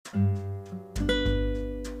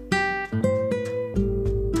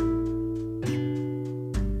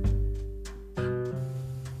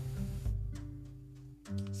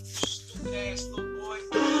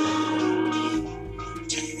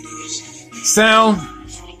Sound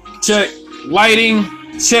check. Lighting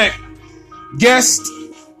check. Guest.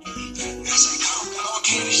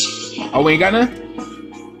 Oh, we ain't got none?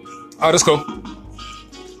 Oh, that's cool.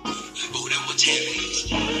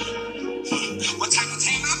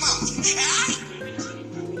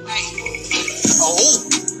 Oh,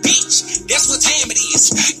 bitch, that's what time it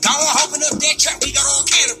is. Go on, open up that trap, we got all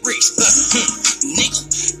kind of bricks.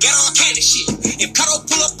 Nigga, got all kind of shit. If Cutto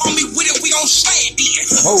pull up on me with it, we gon' slide in.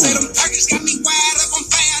 Say them Perkins got me wired up, I'm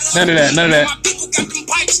fired up. None of that. My people got them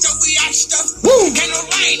pipes, so we iced up. Ain't no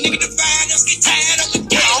lane, nigga, divide us, get tired of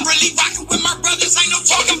it. I'm really rocking with my brothers, ain't no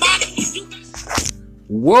talking about it.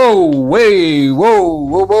 Whoa.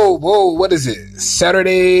 What is it?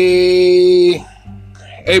 Saturday,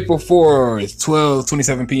 April 4th,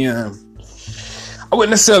 12:27 p.m. I wouldn't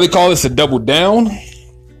necessarily call this a double down.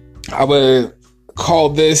 I would call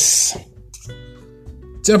this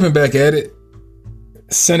jumping back at it.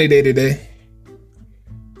 Sunny day today.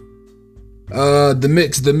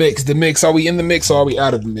 The mix. Are we in the mix or are we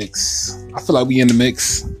out of the mix? I feel like we in the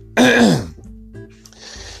mix.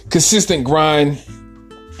 Consistent grind.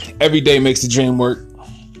 Every day makes the dream work.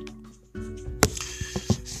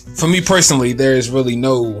 For me personally, there is really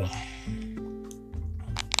no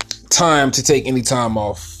time to take any time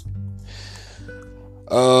off.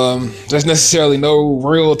 There's necessarily no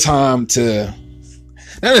real time to,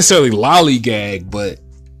 not necessarily lollygag, but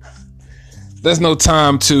there's no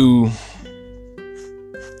time to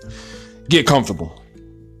get comfortable.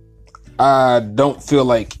 I don't feel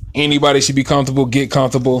like anybody should be comfortable, get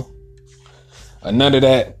comfortable. None of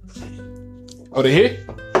that. Oh, they hit?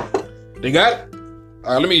 They got it?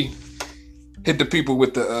 All right, let me hit the people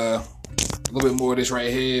with the a little bit more of this right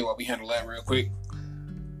here while we handle that real quick.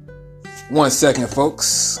 1 second,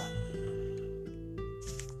 folks.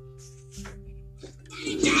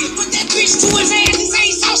 Put that bitch to his ass, he say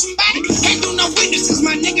he saw somebody. Can't do no witnesses,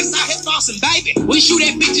 my niggas out here flossing, baby. We shoot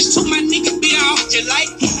at bitches too, my niggas beat off your life.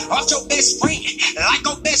 Off your best friend, like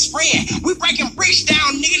your best friend. We breaking bricks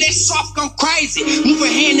down, nigga, that soft go crazy.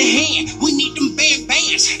 Moving hand to hand, we need them band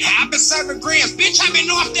bands. I've been serving grams, bitch, I've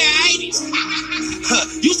been off the 80s.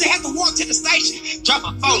 Used to have to walk to the station, drop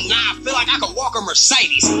a phone, now I feel like I could walk a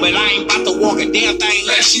Mercedes. But I ain't about to walk a damn thing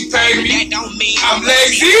unless you pay me. That don't mean I'm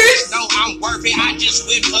lazy. No, I'm worth it, I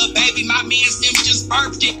just whipped her, baby, my man's them just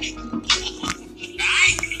burped it.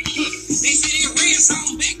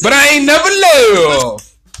 But I ain't never loved.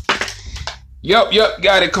 Yup,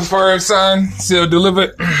 got it confirmed, son. Still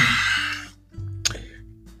delivered.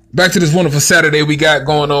 Back to this wonderful Saturday we got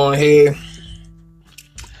going on here.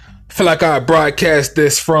 I feel like I broadcast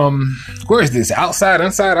this from, where is this? Outside,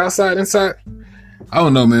 inside? I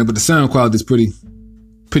don't know, man, but the sound quality is pretty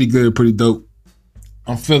good, pretty dope.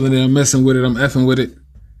 I'm feeling it, I'm messing with it, I'm effing with it.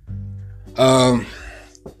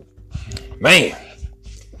 Man.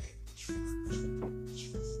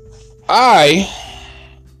 I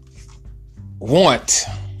want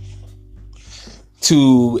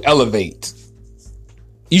to elevate.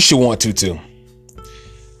 You should want to too.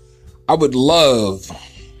 I would love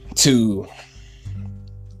to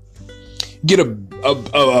get a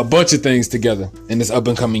bunch of things together in this up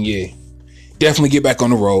and coming year. Definitely get back on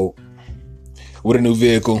the road with a new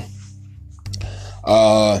vehicle.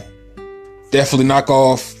 Definitely knock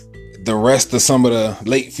off the rest of some of the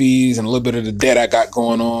late fees and a little bit of the debt I got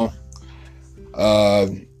going on.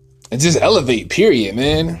 And just elevate, period,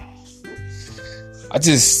 man. I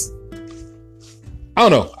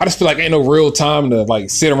don't know. I just feel like ain't no real time to like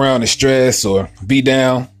sit around and stress or be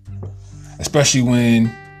down. Especially when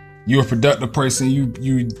you're a productive person, you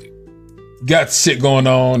got shit going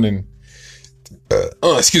on and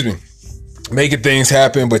making things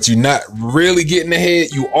happen, but you're not really getting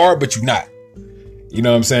ahead. You are, but you're not. You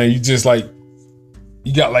know what I'm saying? You just like,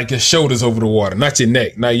 you got like your shoulders over the water, not your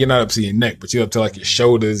neck. Now you're not up to your neck, but you're up to like your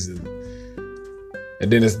shoulders, and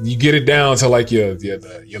then you get it down to like your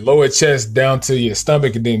lower chest, down to your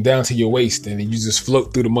stomach, and then down to your waist, and then you just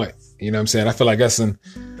float through the mud. You know what I'm saying? I feel like that's a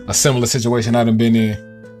similar situation I done been in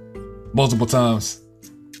multiple times.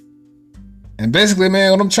 And basically, man,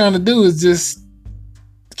 what I'm trying to do is just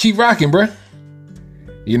keep rocking, bruh.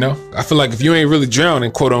 You know, I feel like if you ain't really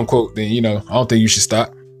drowning, quote unquote, then, you know, I don't think you should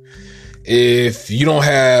stop. If you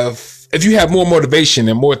have more motivation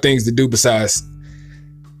and more things to do besides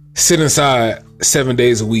sit inside 7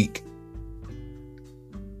 days a week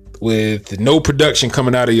with no production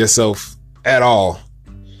coming out of yourself at all,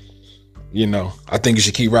 you know, I think you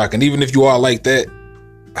should keep rocking. Even if you are like that,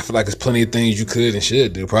 I feel like there's plenty of things you could and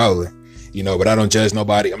should do, probably, you know, but I don't judge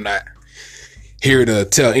nobody. I'm not here to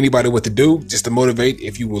tell anybody what to do, just to motivate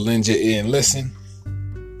if you will lend your ear and listen.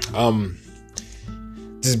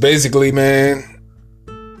 just basically, man,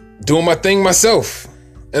 doing my thing myself.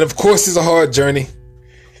 And of course, it's a hard journey.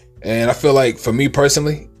 And I feel like for me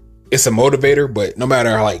personally, it's a motivator, but no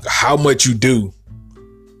matter like how much you do,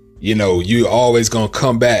 you know, you always gonna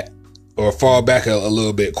come back or fall back a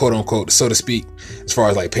little bit, quote unquote, so to speak, as far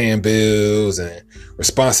as like paying bills and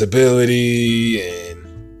responsibility and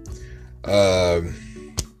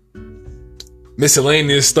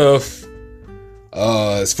miscellaneous stuff.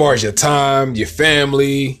 As far as your time, your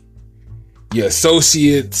family, your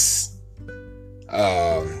associates,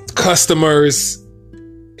 customers.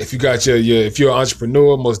 If you got if you're an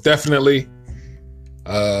entrepreneur, most definitely.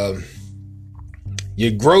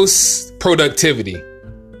 Your gross productivity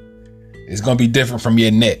is going to be different from your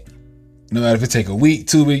net. No matter if it take a week,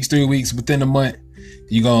 2 weeks, 3 weeks, within a month,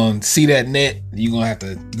 you're going to see that net. You're going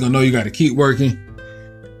to know you got to keep working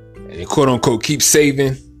and quote unquote, keep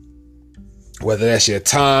saving, whether that's your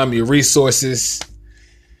time, your resources,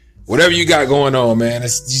 whatever you got going on, man. We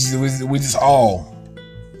just all,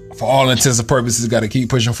 for all intents and purposes, got to keep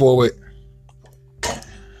pushing forward.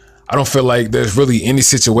 I don't feel like there's really any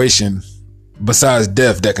situation besides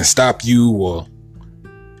death that can stop you or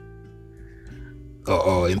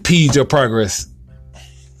impede your progress.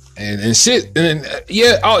 And shit, and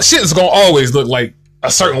shit is gonna always look like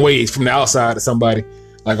a certain way from the outside of somebody.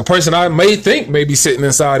 Like a person I may think may be sitting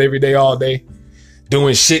inside every day, all day,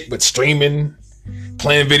 doing shit but streaming,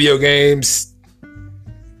 playing video games,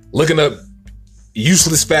 looking up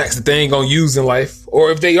useless facts that they ain't gonna use in life,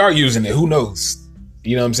 or if they are using it, who knows?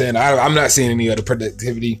 You know what I'm saying? I'm not seeing any other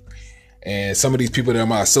productivity. And some of these people that are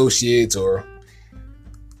my associates or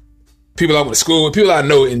people I went to school with, people I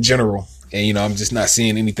know in general, and you know, I'm just not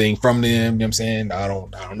seeing anything from them. You know what I'm saying? I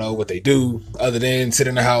don't know what they do other than sit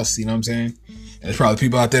in the house. You know what I'm saying? And there's probably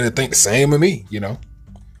people out there that think the same of me. You know,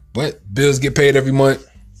 but bills get paid every month,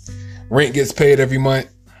 rent gets paid every month,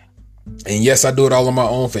 and yes, I do it all on my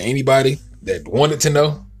own. For anybody that wanted to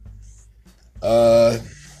know,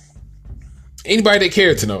 anybody that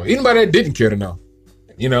cared to know, anybody that didn't care to know,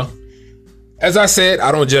 you know. As I said,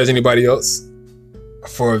 I don't judge anybody else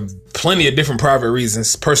for plenty of different private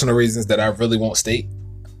reasons, personal reasons that I really won't state.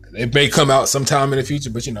 It may come out sometime in the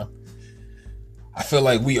future, but you know, I feel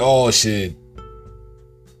like we all should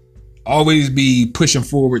always be pushing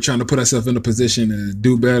forward, trying to put ourselves in a position to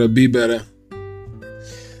do better, be better,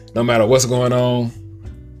 no matter what's going on,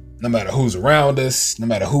 no matter who's around us, no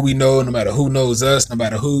matter who we know, no matter who knows us, no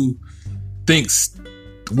matter who thinks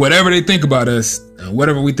whatever they think about us and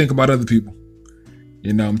whatever we think about other people.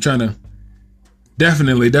 You know, I'm trying to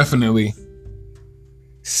definitely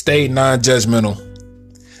stay non-judgmental.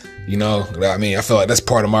 You know, I mean, I feel like that's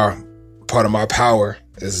part of my power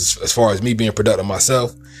as far as me being productive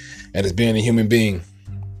myself and as being a human being.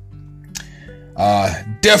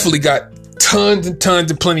 Definitely got tons and tons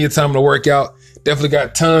and plenty of time to work out. Definitely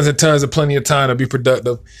got tons and tons of plenty of time to be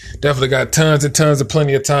productive. Definitely got tons and tons of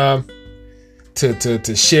plenty of time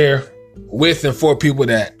to share with and for people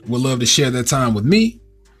that would love to share their time with me.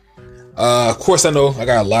 Of course, I know I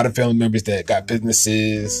got a lot of family members that got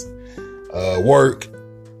businesses, work,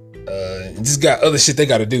 and just got other shit they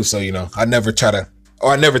got to do. So, you know, I never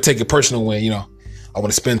take it personal when, you know, I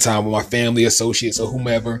want to spend time with my family, associates, or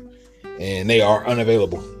whomever, and they are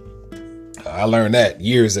unavailable. I learned that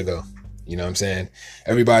years ago. You know what I'm saying?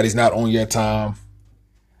 Everybody's not on your time.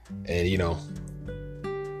 And, you know,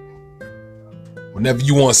 whenever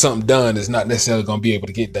you want something done, it's not necessarily going to be able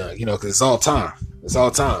to get done, you know, because it's all time. It's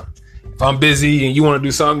all time. If I'm busy and you want to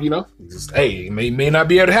do something, you know, just, hey, it may not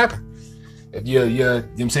be able to happen. If you know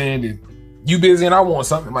what I'm saying, if you busy and I want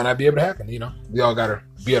something, it might not be able to happen, you know. We all got to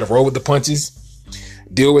be able to roll with the punches,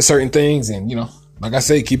 deal with certain things, and, you know, like I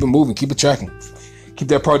say, keep it moving, keep it tracking. Keep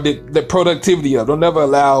that productivity up. Don't never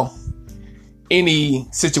allow any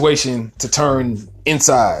situation to turn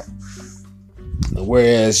inside.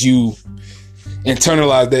 Whereas you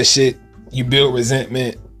internalize that shit, you build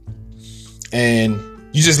resentment, and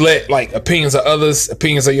you just let like opinions of others,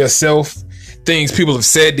 opinions of yourself, things people have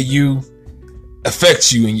said to you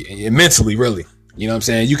affect you and mentally, really. You know what I'm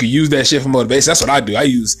saying? You can use that shit for motivation. That's what I do. I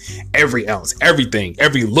use every ounce, everything,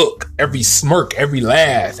 every look, every smirk, every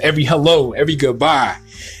laugh, every hello, every goodbye,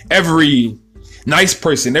 every nice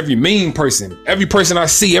person, every mean person, every person I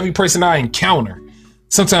see, every person I encounter.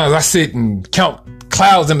 Sometimes I sit and count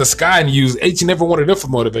clouds in the sky and use each and every one of them for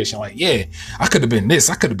motivation. Like, yeah, I could have been this.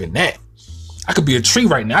 I could have been that. I could be a tree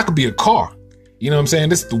right now. I could be a car. You know what I'm saying?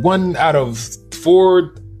 This is the 1 out of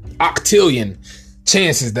 4 octillion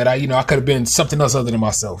chances that I could have been something else other than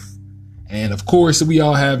myself. And of course, we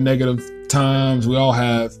all have negative times. We all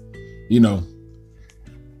have, you know,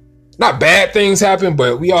 not bad things happen,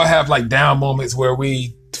 but we all have like down moments where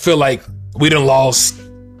we feel like we done lost.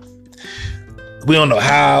 We don't know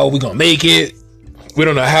how we gonna make it. We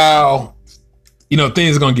don't know how,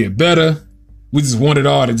 things are gonna get better. We just want it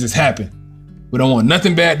all to just happen. We don't want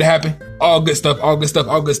nothing bad to happen. All good stuff, all good stuff,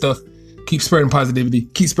 all good stuff. Keep spreading positivity.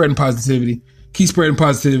 Keep spreading positivity. Keep spreading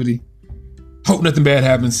positivity. Hope nothing bad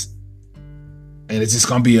happens. And it's just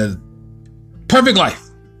gonna be a perfect life.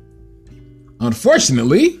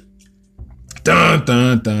 Unfortunately, dun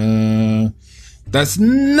dun dun. That's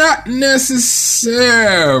not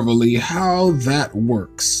necessarily how that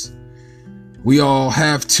works. We all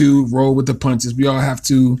have to roll with the punches. We all have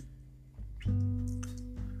to,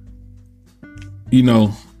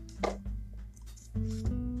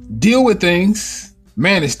 deal with things,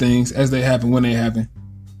 manage things as they happen when they happen.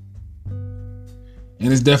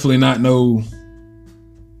 And it's definitely not no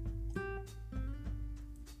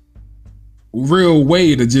real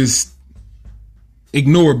way to just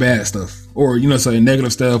ignore bad stuff or, say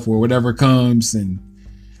negative stuff or whatever comes and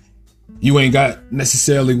you ain't got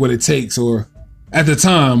necessarily what it takes or at the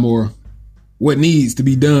time or what needs to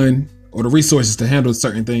be done or the resources to handle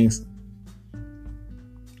certain things.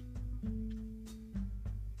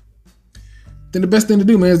 Then the best thing to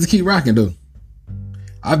do, man, is to keep rocking, though.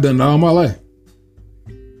 I've done it all my life.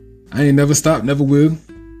 I ain't never stopped, never will.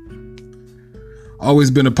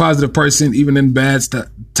 Always been a positive person, even in bad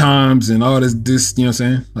times and all this, you know what I'm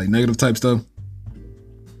saying? Like negative type stuff.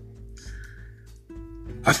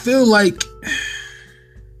 I feel like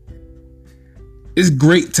it's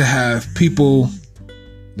great to have people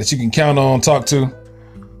that you can count on, talk to.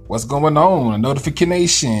 What's going on? A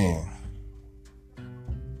notification.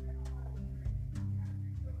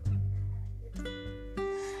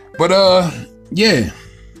 But yeah.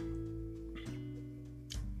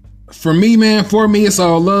 For me, it's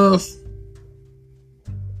all love.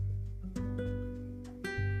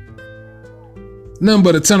 Nothing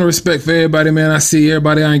but a ton of respect for everybody, man. I see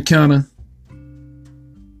everybody I encounter.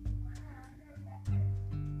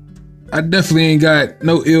 I definitely ain't got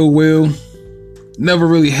no ill will. Never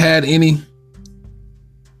really had any.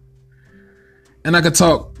 And I could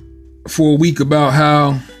talk for a week about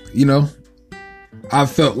how, I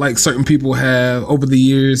felt like certain people have over the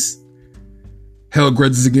years held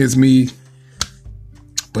grudges against me,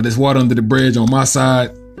 but it's water under the bridge on my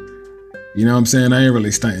side. You know what I'm saying? I ain't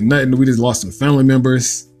really stunting nothing. We just lost some family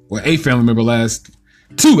members. Well, a family member last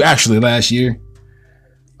year,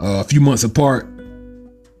 a few months apart. And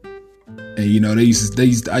I used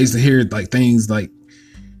to hear like things like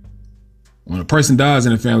when a person dies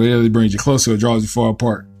in a family, it really brings you closer or draws you far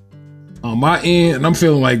apart. On my end, and I'm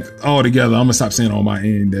feeling like all together, I'm gonna stop saying on my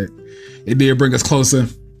end that it did bring us closer.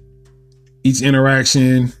 Each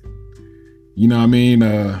interaction,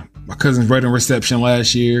 my cousin's wedding reception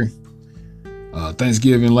last year,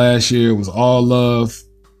 Thanksgiving last year was all love.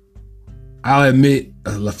 I'll admit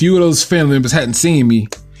a few of those family members hadn't seen me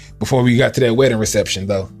before we got to that wedding reception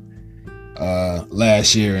though,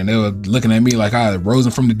 last year. And they were looking at me like I had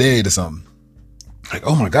risen from the dead or something. Like,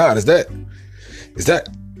 oh my God, is that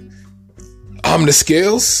I'm the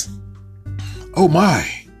Scales? Oh my,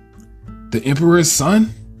 the Emperor's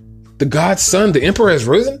son? The God's son, the Emperor has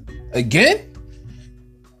risen again?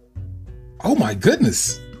 Oh my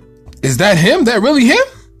goodness. Is that him? That really him?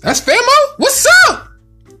 That's Famo? What's up?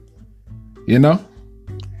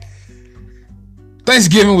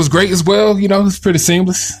 Thanksgiving was great as well. It's pretty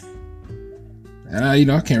seamless. And I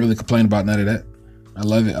can't really complain about none of that. I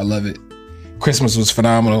love it. Christmas was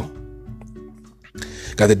phenomenal.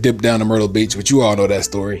 Got to dip down to Myrtle Beach, but you all know that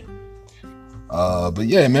story. But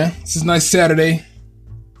yeah, man, this is a nice Saturday.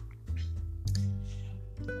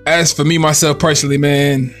 As for me, myself personally,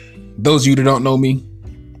 man, those of you that don't know me,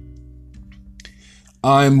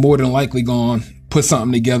 I'm more than likely going to put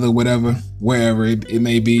something together, wherever it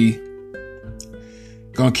may be.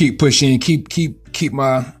 Gonna keep pushing, keep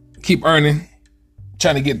earning,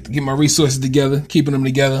 trying to get my resources together, keeping them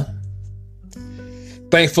together.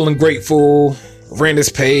 Thankful and grateful. Rent is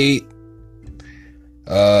paid.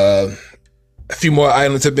 A few more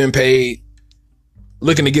items have been paid.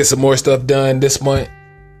 Looking to get some more stuff done this month.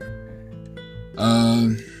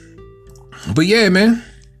 But yeah, man,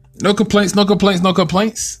 no complaints.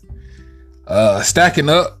 Stacking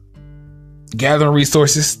up, gathering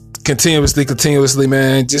resources continuously,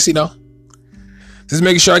 man. Just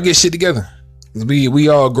making sure I get shit together. We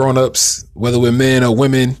all grown-ups, whether we're men or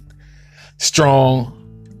women, strong.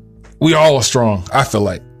 We all strong, I feel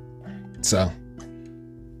like. So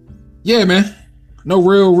yeah, man, no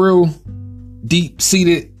real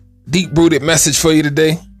deep-seated, deep-rooted message for you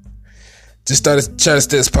today. Just try to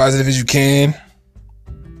stay as positive as you can.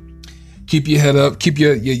 Keep your head up. Keep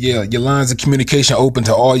your lines of communication open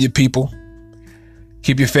to all your people.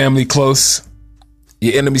 Keep your family close.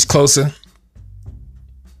 Your enemies closer.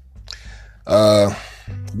 But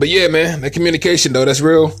yeah, man, that communication though, that's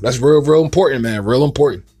real important, man. Real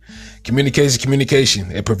important. Communication.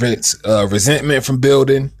 It prevents resentment from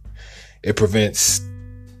building. It prevents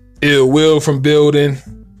ill will from building.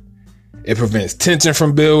 It prevents tension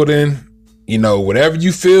from building. You know, whatever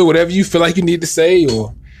you feel like you need to say,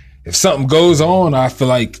 or if something goes on, I feel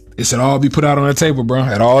like it should all be put out on the table, bro,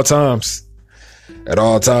 at all times. At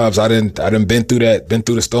all times. I done been through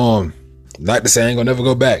the storm. Not to say I ain't gonna never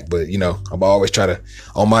go back, but you know, I'm always try to,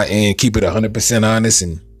 on my end, keep it 100% honest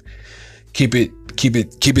and keep it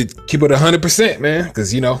 100%, man.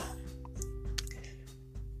 Cause you know,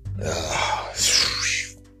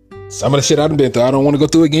 some of the shit I've been through, I don't want to go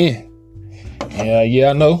through again.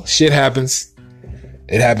 Yeah, I know shit happens.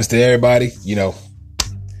 It happens to everybody. You know,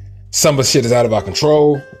 some of the shit is out of our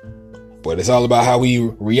control, but it's all about how we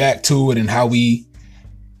react to it and how we,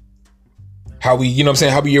 you know what I'm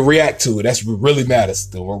saying, how we react to it. That's what really matters.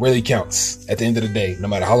 What really counts at the end of the day. No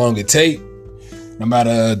matter how long it take, no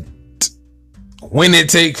matter when it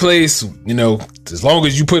take place, you know, as long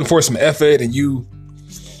as you putting forth some effort and you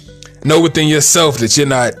know within yourself that you're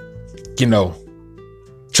not, you know,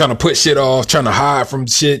 trying to put shit off, trying to hide from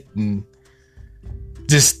shit and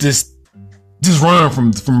just run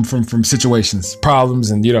from situations,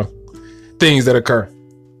 problems, and, you know, things that occur.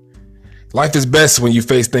 Life is best when you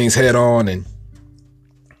face things head on, and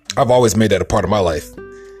I've always made that a part of my life,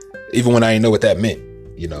 even when I didn't know what that meant,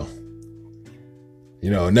 you know.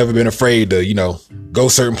 Never been afraid to, you know, go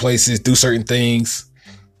certain places, do certain things,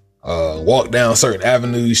 walk down certain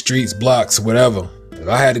avenues, streets, blocks, whatever. If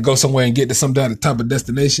I had to go somewhere and get to some type of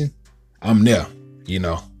destination, I'm there, you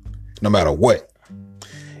know, no matter what.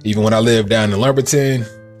 Even when I lived down in Lumberton,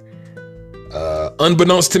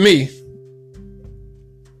 unbeknownst to me,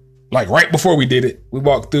 like right before we did it, we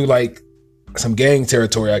walked through like some gang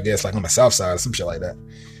territory, I guess, like on the south side or some shit like that.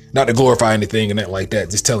 Not to glorify anything and nothing like that,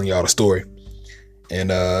 just telling y'all the story. And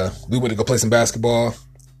we went to go play some basketball.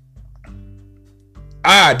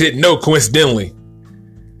 I didn't know, coincidentally,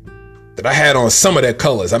 that I had on some of their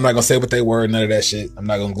colors. I'm not gonna say what they were, none of that shit. I'm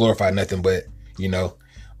not gonna glorify nothing, but you know,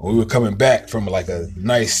 when we were coming back from like a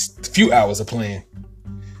nice few hours of playing,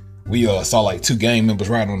 we saw like two gang members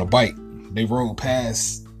riding on a bike. They rode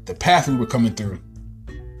past the path we were coming through,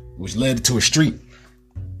 which led to a street.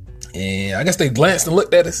 And I guess they glanced and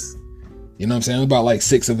looked at us. You know what I'm saying? About like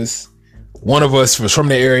 6 of us. One of us was from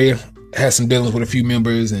the area, had some dealings with a few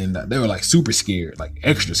members, and they were like super scared, like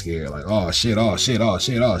extra scared, like, oh shit.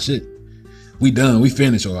 We done, we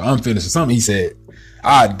finished, or I'm finished, or something he said.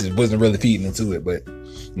 I wasn't really feeding into it, but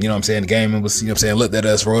you know what I'm saying? The gang members, you know what I'm saying, looked at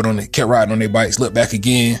us, kept riding on their bikes, looked back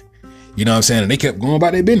again, you know what I'm saying? And they kept going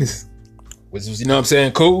about their business, which was, you know what I'm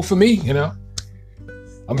saying, cool for me, you know?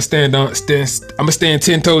 I'm gonna stand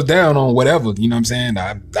 10 toes down on whatever, you know what I'm saying?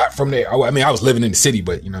 I'm not from there. I mean, I was living in the city,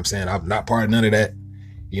 but you know what I'm saying? I'm not part of none of that.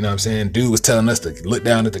 You know what I'm saying? Dude was telling us to look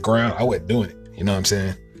down at the ground. I wasn't doing it. You know what I'm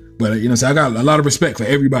saying? But you know, so I got a lot of respect for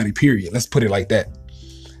everybody, period. Let's put it like that.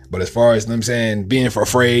 But as far as, you know what I'm saying, being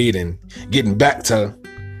afraid and getting back to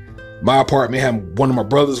my apartment, having one of my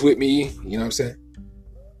brothers with me, you know what I'm saying?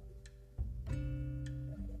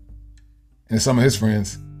 And some of his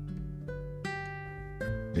friends.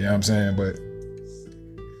 You know what I'm saying? But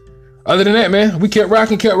other than that, man, we kept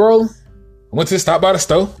rocking, kept rolling. Went to stop by the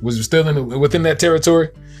store, was still within that territory.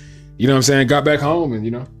 You know what I'm saying? Got back home and,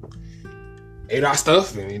 you know, ate our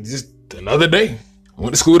stuff and just another day.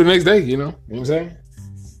 Went to school the next day, you know what I'm saying?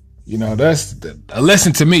 You know, that's a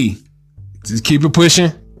lesson to me. Just keep it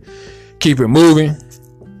pushing, keep it moving.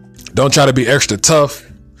 Don't try to be extra tough.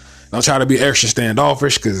 Don't try to be extra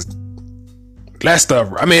standoffish, because that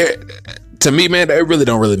stuff, I mean, to me, man, it really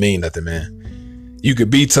don't really mean nothing, man. You could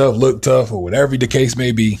be tough, look tough, or whatever the case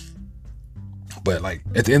may be. But like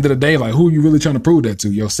at the end of the day, like who are you really trying to prove that to?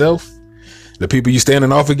 Yourself? The people you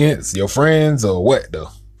standing off against? Your friends? Or what though?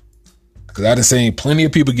 Because I done seen plenty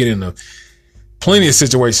of people get into plenty of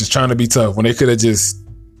situations trying to be tough when they could have just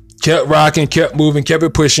kept rocking, kept moving, kept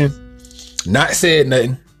it pushing, not said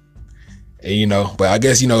nothing. And you know, but I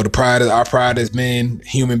guess, you know, our pride as men,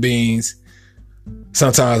 human beings,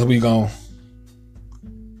 sometimes we feel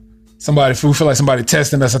like somebody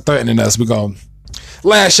testing us or threatening us, we gonna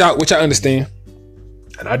lash out, which I understand.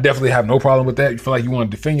 And I definitely have no problem with that. You feel like you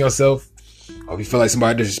want to defend yourself, or if you feel like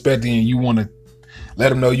somebody disrespecting you and you want to let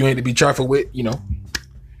them know you ain't to be trifled with, you know,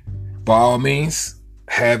 by all means,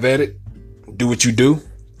 have at it. Do what you do.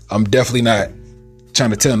 I'm definitely not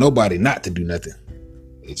trying to tell nobody not to do nothing.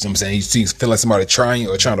 If I'm saying you feel like somebody trying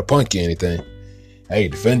or trying to punk you or anything, hey,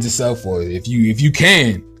 defend yourself. Or if you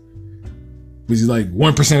can, which is like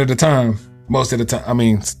 1% of the time, most of the time, I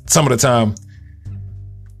mean, some of the time,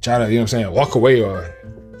 try to, walk away or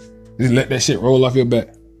just let that shit roll off your back.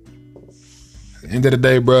 At the end of the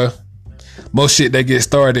day, bro, most shit that gets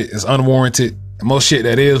started is unwarranted. Most shit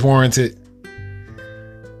that is warranted,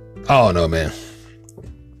 I don't know, man.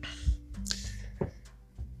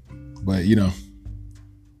 But,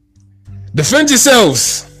 defend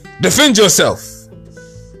yourselves. Defend yourself.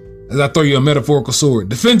 As I throw you a metaphorical sword.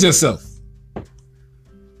 Defend yourself.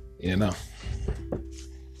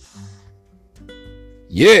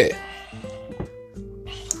 Yeah.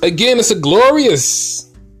 Again, it's a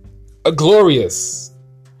glorious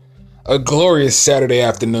Saturday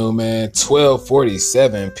afternoon, man.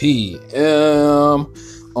 12:47 p.m.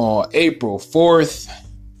 on April 4th.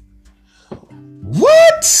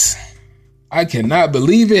 What? I cannot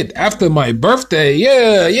believe it. After my birthday.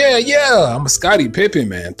 Yeah. I'm a Scottie Pippen,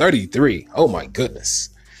 man. 33. Oh my goodness.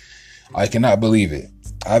 I cannot believe it.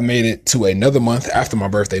 I made it to another month after my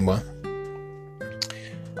birthday month.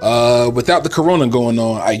 Without the corona going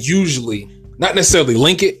on, I usually, not necessarily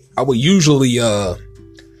link it. I would usually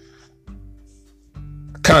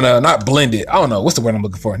kind of not blend it. I don't know. What's the word I'm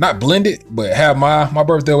looking for? Not blend it, but have my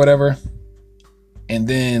birthday or whatever. And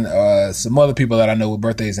then some other people that I know with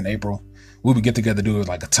birthdays in April, we would get together, do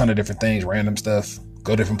like a ton of different things, random stuff,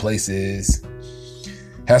 go different places,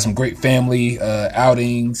 have some great family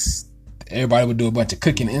outings. Everybody would do a bunch of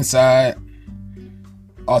cooking inside,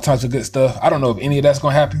 all types of good stuff. I don't know if any of that's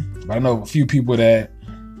going to happen, but I know a few people that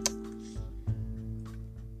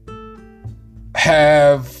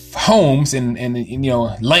have homes and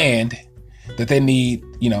land that they need,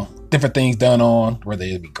 different things done on, whether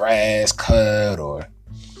it be grass cut or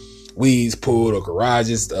weeds pulled or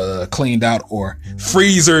garages cleaned out or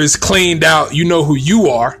freezers cleaned out. You know who you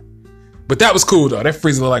are. But that was cool though. That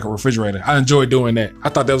freezer looked like a refrigerator. I enjoyed doing that. I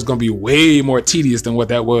thought that was going to be way more tedious than what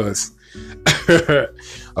that was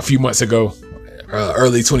a few months ago,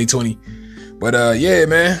 early 2020. But yeah,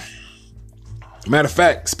 man. Matter of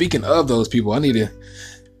fact, speaking of those people, I need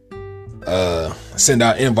to send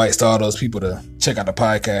out invites to all those people to check out the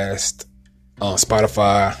podcast on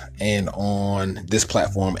Spotify and on this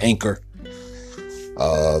platform, Anchor.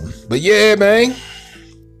 But yeah, man.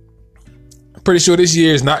 I'm pretty sure this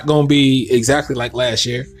year is not going to be exactly like last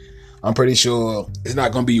year. I'm pretty sure it's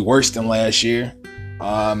not going to be worse than last year.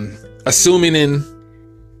 Assuming in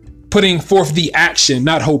putting forth the action,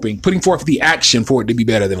 not hoping, putting forth the action for it to be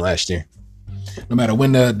better than last year. No matter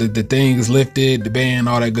when the thing is lifted, the ban,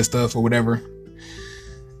 all that good stuff or whatever.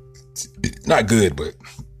 It's not good, but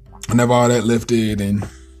whenever all that lifted and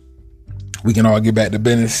we can all get back to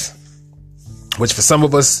business, which for some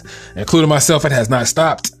of us, including myself, it has not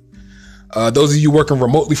stopped. Those of you working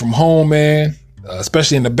remotely from home, man,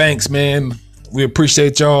 especially in the banks, man, we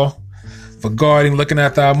appreciate y'all for guarding, looking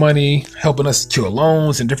after our money, helping us secure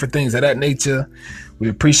loans and different things of that nature. We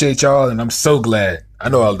appreciate y'all, and I'm so glad. I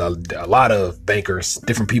know a lot of bankers,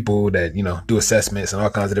 different people that, do assessments and all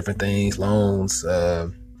kinds of different things, loans,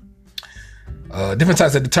 different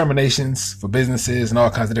types of determinations for businesses and all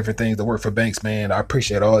kinds of different things that work for banks, man. I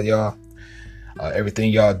appreciate all y'all. Everything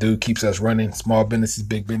y'all do keeps us running, small businesses,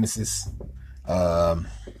 big businesses.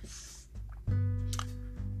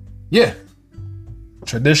 Yeah.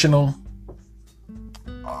 Traditional,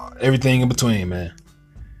 everything in between, man.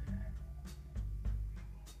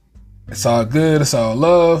 It's all good. It's all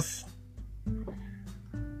love. I'm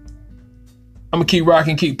going to keep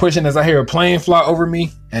rocking, keep pushing as I hear a plane fly over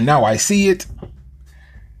me. And now I see it.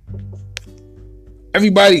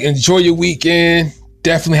 Everybody enjoy your weekend.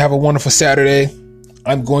 Definitely have a wonderful Saturday.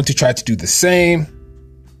 I'm going to try to do the same.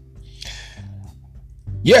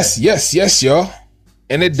 Yes, y'all.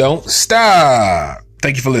 And it don't stop.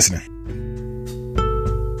 Thank you for listening.